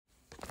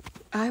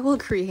I will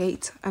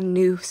create a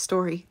new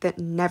story that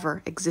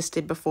never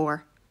existed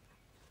before.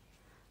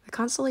 The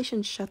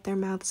constellations shut their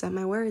mouths at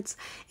my words.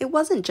 It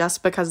wasn't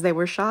just because they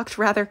were shocked,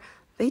 rather,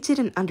 they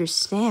didn't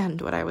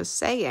understand what I was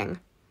saying.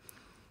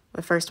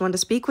 The first one to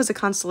speak was a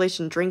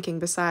constellation drinking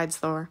besides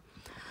Thor.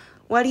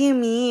 What do you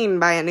mean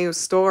by a new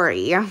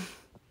story?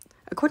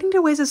 According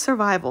to Ways of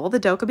Survival, the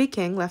Dokkaebi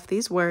King left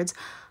these words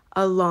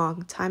a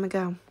long time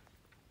ago.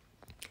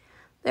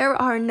 There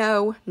are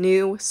no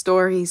new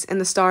stories in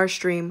the Star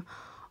Stream.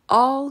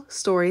 All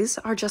stories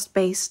are just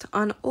based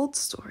on old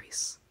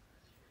stories.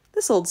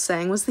 This old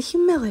saying was the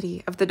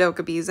humility of the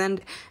Dokkaebis,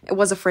 and it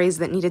was a phrase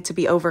that needed to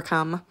be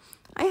overcome.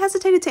 I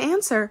hesitated to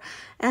answer,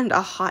 and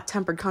a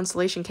hot-tempered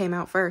constellation came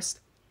out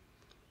first.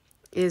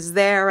 Is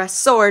there a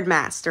sword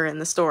master in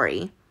the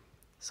story?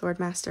 Sword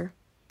master.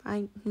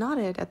 I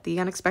nodded at the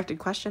unexpected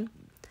question.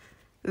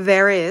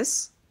 There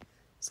is.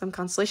 Some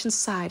constellations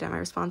sighed at my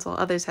response, while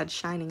others had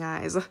shining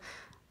eyes.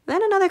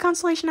 Then another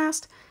constellation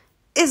asked,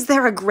 Is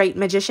there a great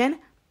magician?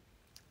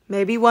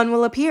 Maybe one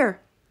will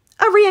appear.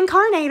 A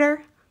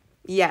reincarnator.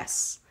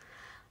 Yes.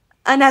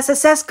 An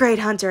SSS grade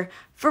hunter.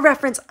 For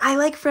reference, I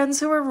like friends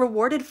who are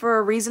rewarded for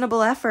a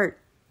reasonable effort.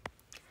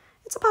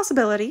 It's a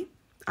possibility.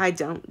 I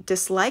don't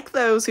dislike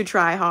those who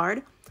try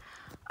hard.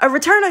 A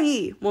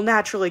returnee will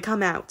naturally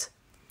come out.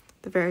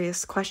 The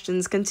various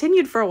questions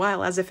continued for a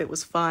while as if it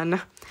was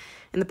fun.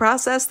 In the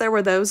process, there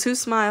were those who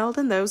smiled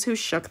and those who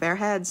shook their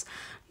heads.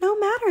 No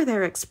matter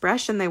their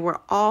expression, they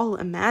were all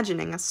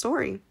imagining a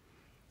story.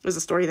 It was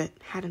a story that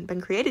hadn't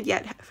been created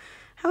yet.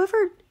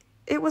 However,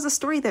 it was a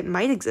story that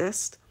might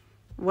exist.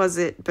 Was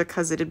it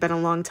because it had been a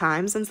long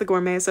time since the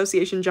Gourmet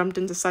Association jumped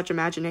into such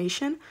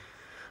imagination?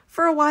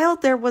 For a while,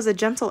 there was a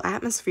gentle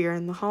atmosphere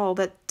in the hall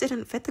that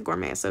didn't fit the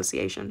Gourmet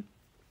Association.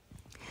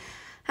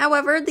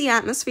 However, the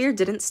atmosphere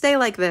didn't stay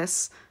like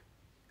this.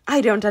 I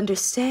don't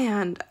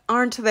understand.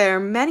 Aren't there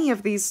many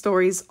of these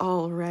stories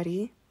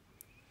already?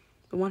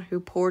 The one who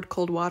poured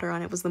cold water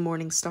on it was the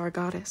Morning Star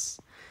Goddess.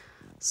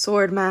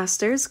 Sword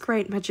masters,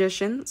 great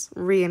magicians,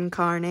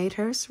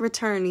 reincarnators,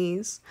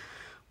 returnees.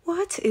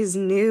 What is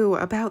new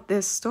about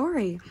this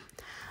story?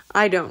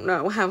 I don't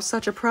know how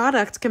such a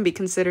product can be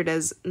considered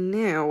as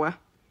new.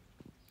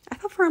 I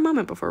thought for a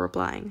moment before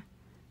replying.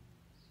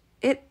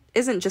 It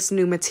isn't just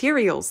new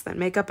materials that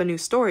make up a new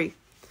story.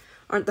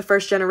 Aren't the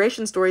first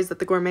generation stories that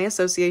the Gourmet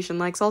Association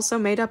likes also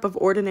made up of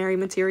ordinary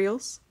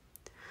materials?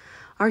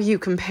 Are you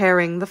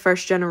comparing the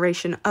first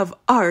generation of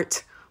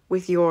art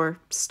with your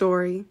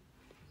story?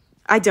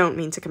 I don't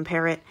mean to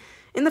compare it.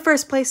 In the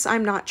first place,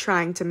 I'm not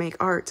trying to make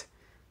art.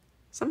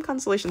 Some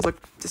constellations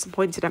looked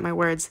disappointed at my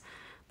words.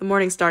 The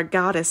Morning Star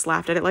Goddess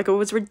laughed at it like it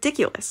was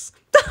ridiculous.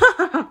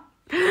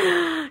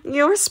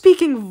 You're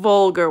speaking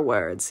vulgar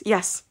words.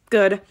 Yes,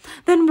 good.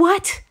 Then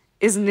what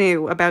is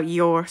new about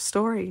your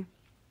story?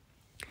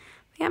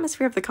 The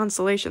atmosphere of the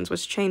constellations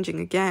was changing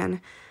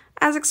again.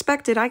 As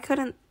expected, I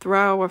couldn't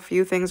throw a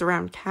few things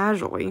around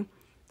casually.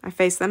 I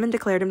faced them and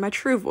declared in my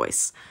true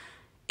voice.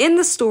 In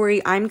the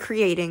story I'm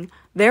creating,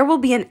 there will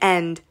be an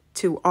end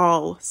to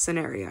all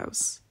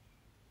scenarios.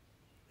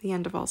 The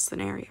end of all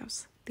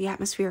scenarios. The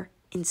atmosphere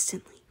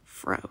instantly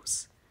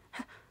froze.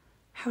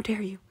 How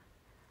dare you?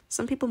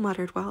 Some people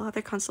muttered while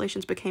other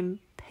constellations became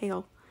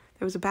pale.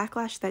 There was a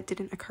backlash that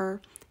didn't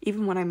occur,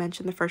 even when I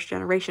mentioned the first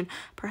generation.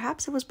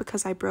 Perhaps it was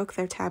because I broke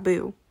their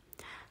taboo.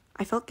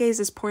 I felt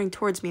gazes pouring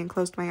towards me and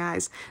closed my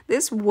eyes.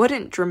 This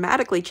wouldn't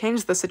dramatically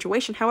change the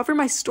situation. However,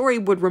 my story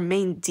would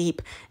remain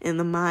deep in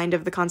the mind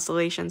of the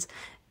constellations.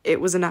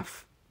 It was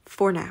enough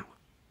for now.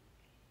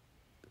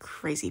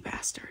 Crazy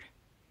bastard.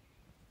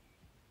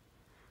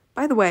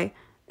 By the way,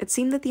 it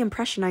seemed that the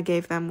impression I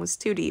gave them was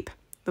too deep.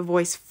 The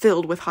voice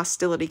filled with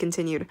hostility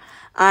continued.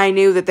 I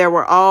knew that there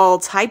were all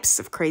types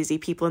of crazy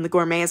people in the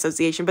Gourmet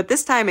Association, but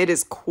this time it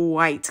is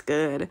quite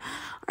good.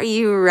 Are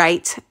you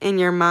right in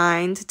your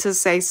mind to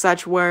say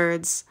such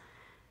words?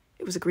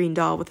 It was a green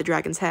doll with a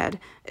dragon's head.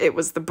 It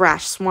was the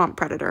brash swamp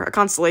predator, a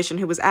constellation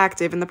who was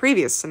active in the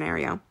previous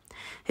scenario.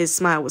 His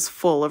smile was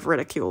full of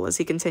ridicule as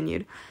he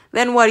continued.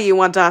 Then what do you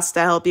want us to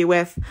help you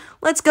with?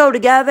 Let's go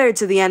together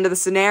to the end of the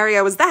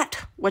scenario. Is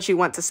that what you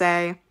want to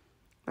say?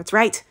 That's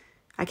right.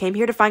 I came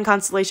here to find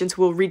constellations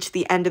who will reach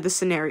the end of the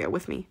scenario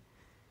with me.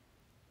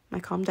 My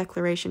calm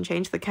declaration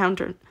changed the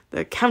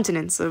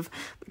countenance of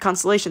the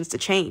constellations to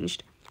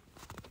changed.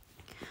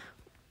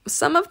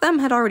 Some of them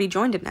had already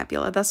joined in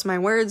Nebula, thus my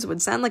words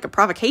would sound like a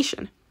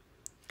provocation.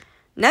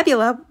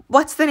 Nebula?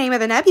 What's the name of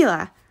the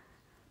nebula?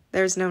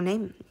 There's no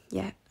name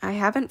yet. I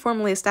haven't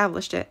formally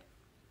established it.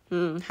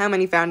 How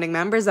many founding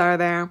members are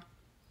there?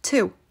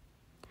 2.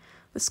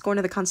 The scorn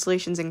of the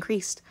constellations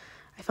increased.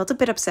 I felt a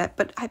bit upset,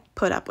 but I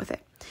put up with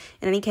it.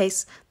 In any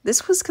case,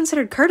 this was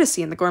considered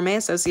courtesy in the Gourmet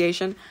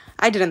Association.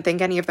 I didn't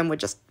think any of them would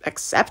just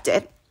accept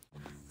it.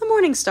 The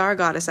Morning Star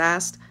Goddess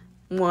asked,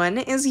 One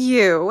is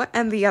you,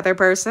 and the other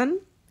person?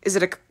 Is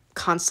it a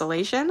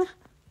constellation?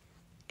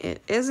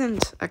 It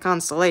isn't a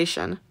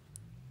constellation.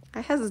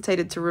 I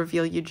hesitated to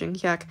reveal Yu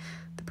Jing-hyuk.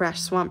 The brash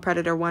swamp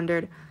predator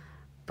wondered,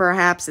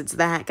 Perhaps it's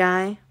that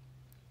guy?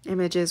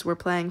 Images were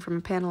playing from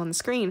a panel on the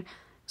screen.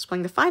 It was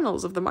playing the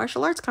finals of the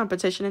martial arts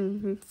competition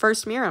in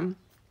First Miram.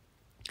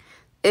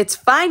 "It's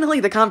finally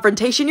the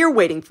confrontation you're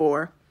waiting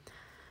for."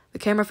 The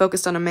camera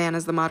focused on a man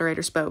as the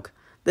moderator spoke.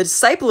 "The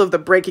disciple of the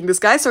Breaking the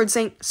Sky Sword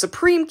Saint,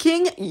 Supreme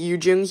King Yu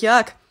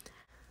Jung-hyuk."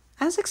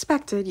 As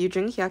expected, Yu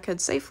Jung-hyuk had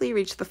safely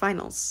reached the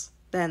finals.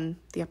 Then,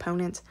 the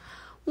opponent.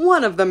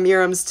 One of the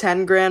Miram's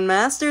 10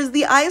 Grandmasters,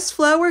 the Ice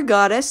Flower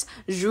Goddess,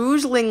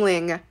 Zhuge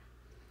Lingling.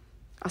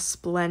 A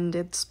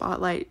splendid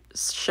spotlight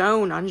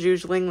shone on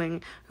Zhuge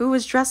Lingling, who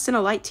was dressed in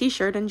a light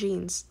t-shirt and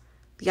jeans.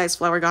 The Ice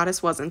Flower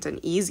Goddess wasn't an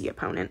easy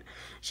opponent.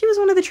 She was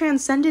one of the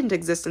transcendent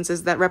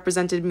existences that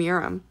represented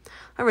Miram.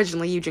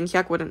 Originally, Yu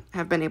Jung-hyuk wouldn't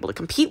have been able to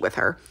compete with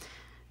her.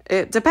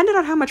 It depended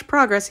on how much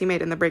progress he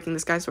made in the Breaking the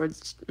Sky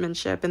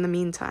swordsmanship in the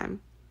meantime.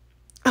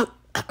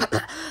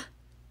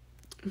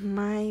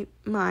 My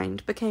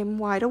mind became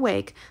wide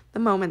awake the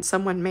moment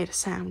someone made a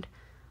sound.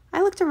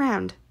 I looked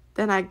around.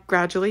 Then I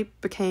gradually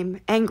became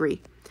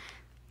angry.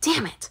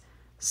 Damn it!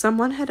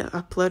 Someone had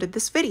uploaded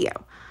this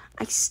video.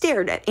 I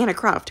stared at Anna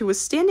Croft, who was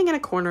standing in a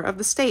corner of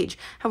the stage.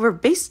 However,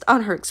 based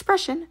on her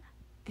expression,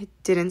 it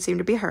didn't seem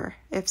to be her.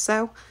 If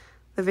so,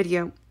 the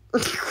video...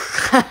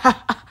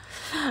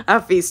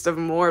 A feast of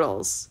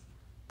mortals.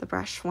 The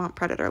brash swamp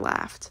predator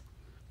laughed.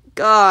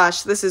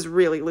 Gosh, this is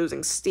really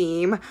losing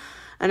steam.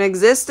 An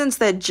existence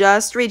that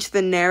just reached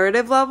the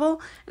narrative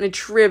level, and a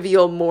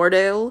trivial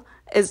mortal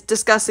is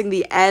discussing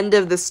the end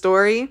of the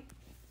story.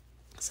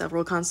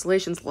 Several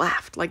constellations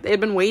laughed like they had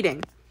been waiting.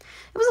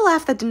 It was a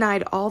laugh that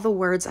denied all the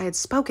words I had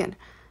spoken.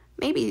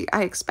 Maybe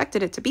I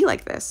expected it to be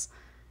like this.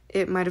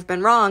 It might have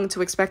been wrong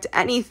to expect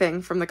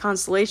anything from the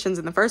constellations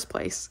in the first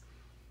place.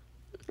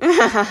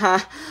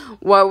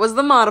 What was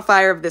the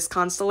modifier of this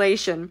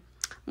constellation?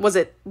 Was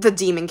it the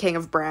Demon King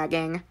of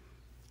Bragging?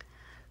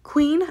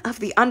 Queen of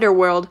the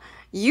Underworld,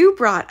 you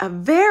brought a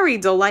very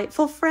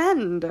delightful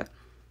friend.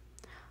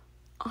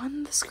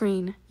 On the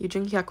screen, Yu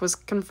Jung-hyuk was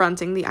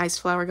confronting the Ice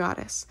Flower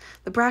Goddess.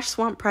 The brash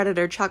swamp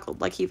predator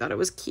chuckled like he thought it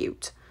was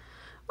cute.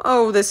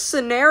 Oh, this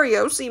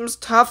scenario seems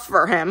tough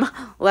for him,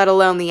 let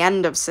alone the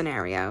end of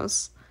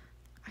scenarios.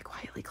 I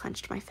quietly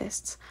clenched my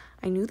fists.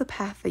 I knew the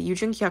path that Yu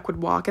Jung-hyuk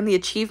would walk and the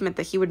achievement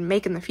that he would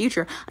make in the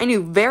future. I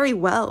knew very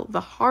well the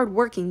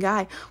hard-working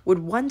guy would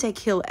one day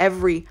kill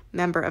every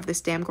member of this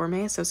damn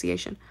gourmet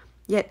association.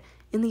 Yet,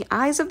 in the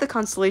eyes of the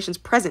constellations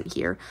present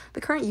here,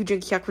 the current Yu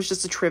Jung-hyuk was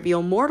just a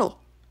trivial mortal.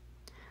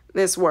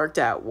 This worked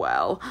out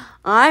well.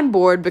 I'm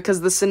bored because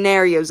the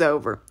scenario's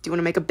over. Do you want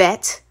to make a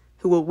bet?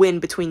 Who will win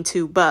between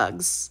two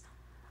bugs?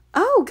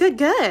 Oh,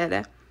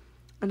 good.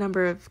 A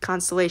number of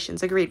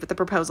constellations agreed with the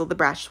proposal of the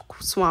brash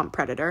swamp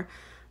predator.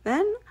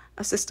 Then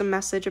a system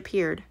message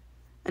appeared.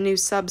 A new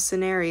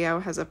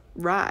sub-scenario has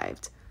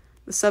arrived.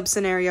 The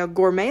sub-scenario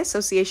Gourmet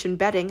Association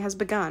betting has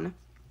begun.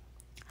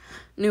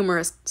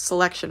 Numerous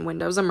selection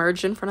windows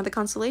emerged in front of the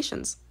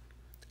constellations.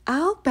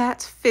 I'll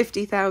bet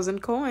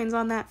 50,000 coins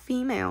on that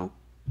female.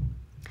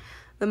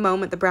 The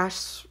moment the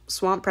brash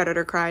swamp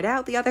predator cried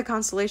out, the other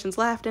constellations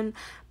laughed and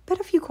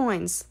bet a few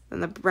coins. Then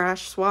the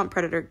brash swamp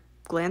predator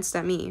glanced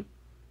at me.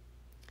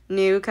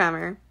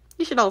 Newcomer,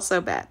 you should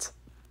also bet.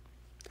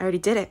 I already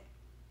did it.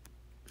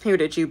 Who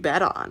did you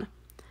bet on?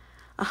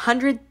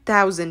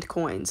 100,000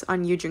 coins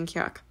on Yu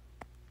Jung-hyuk.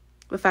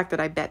 The fact that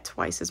I bet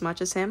twice as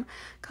much as him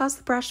caused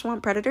the brash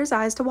swamp predator's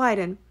eyes to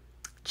widen.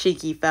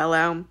 Cheeky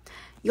fellow.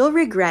 You'll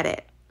regret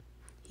it.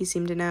 He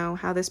seemed to know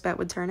how this bet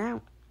would turn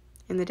out.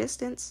 In the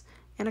distance,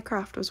 Anna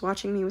Croft was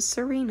watching me with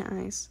serene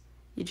eyes.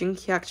 Yu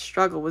Jung-hyuk's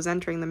struggle was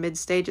entering the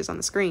mid-stages on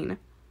the screen.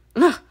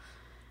 Ugh,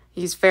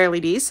 he's fairly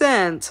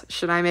decent.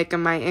 Should I make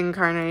him my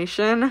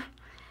incarnation?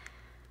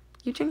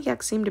 Yu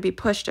Jung-hyuk seemed to be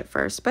pushed at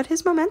first, but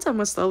his momentum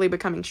was slowly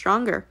becoming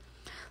stronger.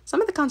 Some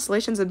of the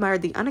constellations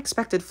admired the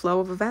unexpected flow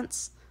of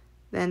events.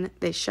 Then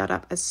they shut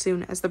up as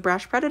soon as the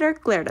brash predator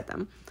glared at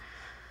them.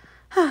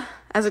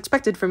 As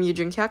expected from Yu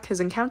Jung-hyuk,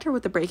 his encounter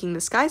with the Breaking the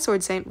Sky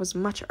Sword Saint was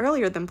much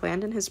earlier than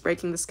planned, and his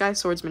Breaking the Sky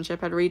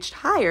swordsmanship had reached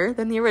higher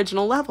than the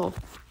original level.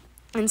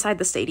 Inside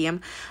the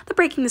stadium, the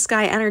Breaking the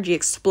Sky energy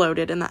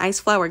exploded, and the Ice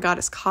Flower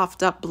Goddess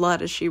coughed up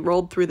blood as she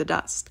rolled through the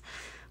dust.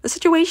 The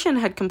situation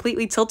had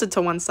completely tilted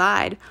to one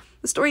side.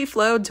 The story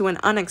flowed to an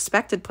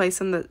unexpected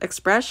place, and the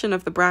expression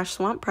of the brash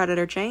swamp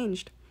predator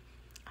changed.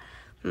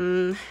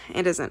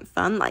 It isn't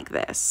fun like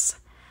this.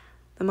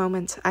 The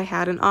moment I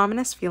had an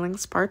ominous feeling,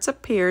 sparks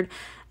appeared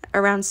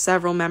around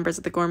several members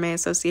of the Gourmet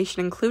Association,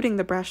 including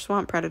the brash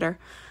swamp predator.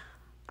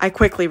 I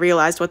quickly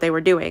realized what they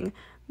were doing.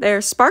 Their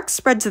sparks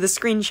spread to the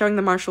screen showing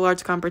the martial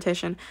arts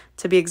competition.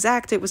 To be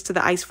exact, it was to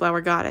the Ice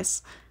Flower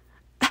Goddess.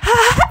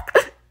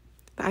 The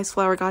Ice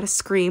Flower Goddess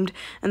screamed,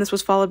 and this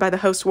was followed by the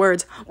host's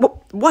words,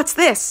 What's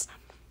this?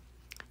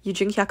 Yu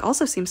Jung-hyuk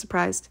also seemed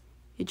surprised.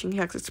 Yu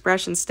Jung-hyuk's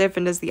expression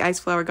stiffened as the Ice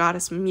Flower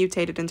Goddess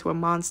mutated into a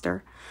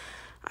monster.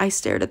 I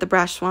stared at the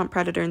brash swamp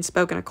predator and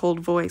spoke in a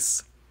cold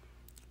voice.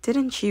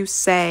 Didn't you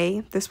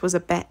say this was a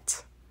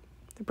bet?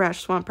 The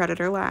brash swamp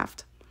predator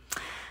laughed.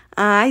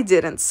 I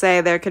didn't say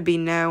there could be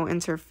no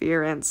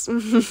interference.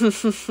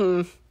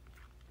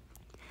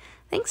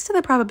 Thanks to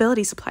the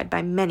probability supplied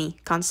by many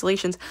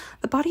constellations,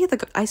 the body of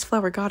the Ice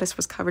Flower Goddess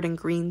was covered in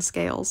green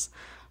scales.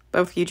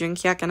 Both Yu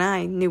Jin-hyuk and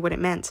I knew what it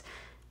meant.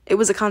 It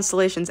was a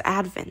constellation's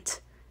advent,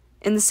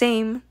 in the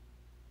same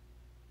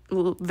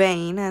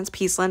vein as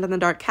Peaceland and the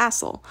Dark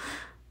Castle.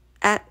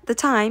 At the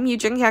time, Yu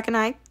Jin-hyuk and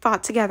I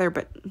fought together,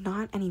 but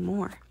not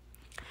anymore.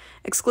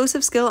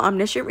 Exclusive skill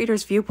Omniscient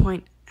Reader's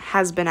Viewpoint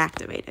has been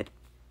activated.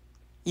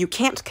 You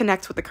can't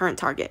connect with the current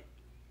target.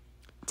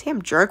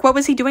 Damn jerk, what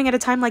was he doing at a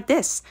time like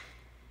this?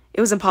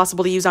 It was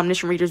impossible to use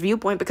Omniscient Reader's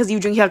Viewpoint because Yu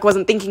Jin-hyuk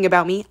wasn't thinking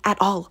about me at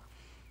all.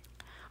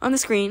 On the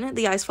screen,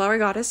 the Ice Flower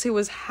Goddess, who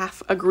was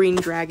half a green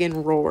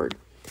dragon, roared.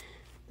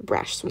 The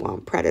brash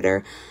swamp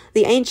predator,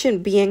 the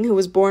ancient being who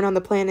was born on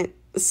the planet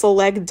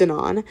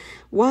Selegdanon,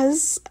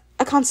 was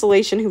a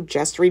constellation who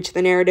just reached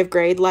the narrative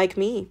grade like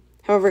me.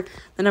 However,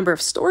 the number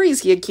of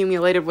stories he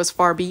accumulated was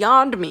far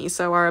beyond me,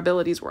 so our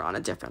abilities were on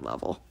a different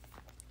level.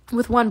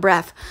 With one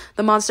breath,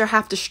 the monster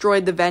half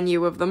destroyed the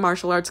venue of the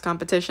martial arts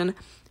competition.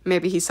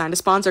 Maybe he signed a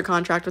sponsor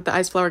contract with the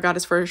Ice Flower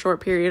Goddess for a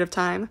short period of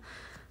time.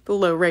 The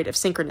low rate of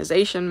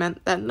synchronization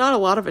meant that not a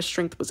lot of his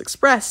strength was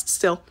expressed.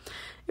 Still,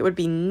 it would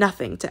be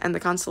nothing to end the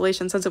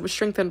constellation since it was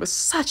strengthened with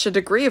such a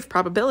degree of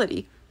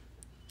probability.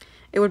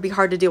 It would be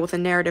hard to deal with a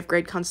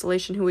narrative-grade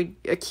constellation who had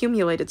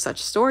accumulated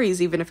such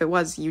stories, even if it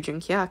was Yu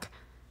Jin-hyuk.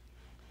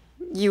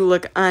 You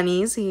look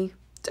uneasy.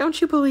 Don't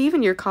you believe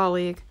in your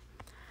colleague?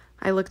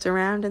 I looked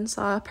around and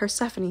saw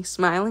Persephone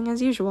smiling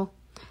as usual.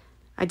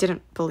 I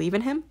didn't believe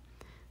in him.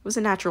 It was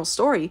a natural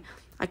story.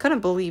 I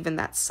couldn't believe in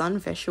that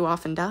sunfish who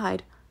often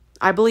died.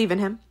 I believe in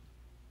him.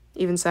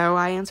 Even so,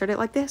 I answered it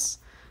like this.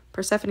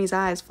 Persephone's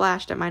eyes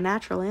flashed at my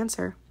natural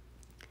answer.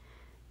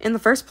 In the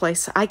first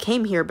place, I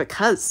came here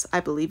because I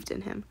believed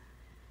in him.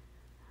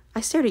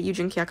 I stared at Yu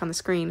Jin-hyuk on the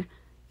screen.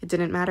 It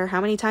didn't matter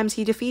how many times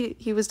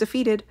he was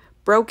defeated,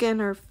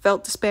 broken, or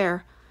felt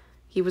despair.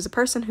 He was a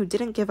person who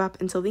didn't give up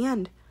until the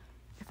end.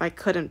 If I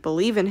couldn't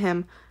believe in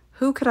him,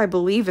 who could I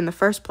believe in the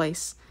first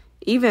place?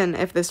 Even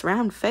if this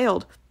round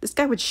failed, this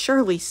guy would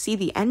surely see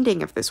the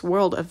ending of this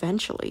world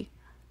eventually.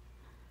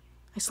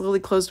 I slowly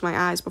closed my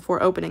eyes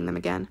before opening them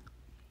again.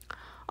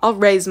 I'll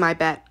raise my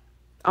bet.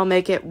 I'll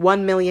make it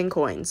 1,000,000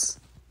 coins.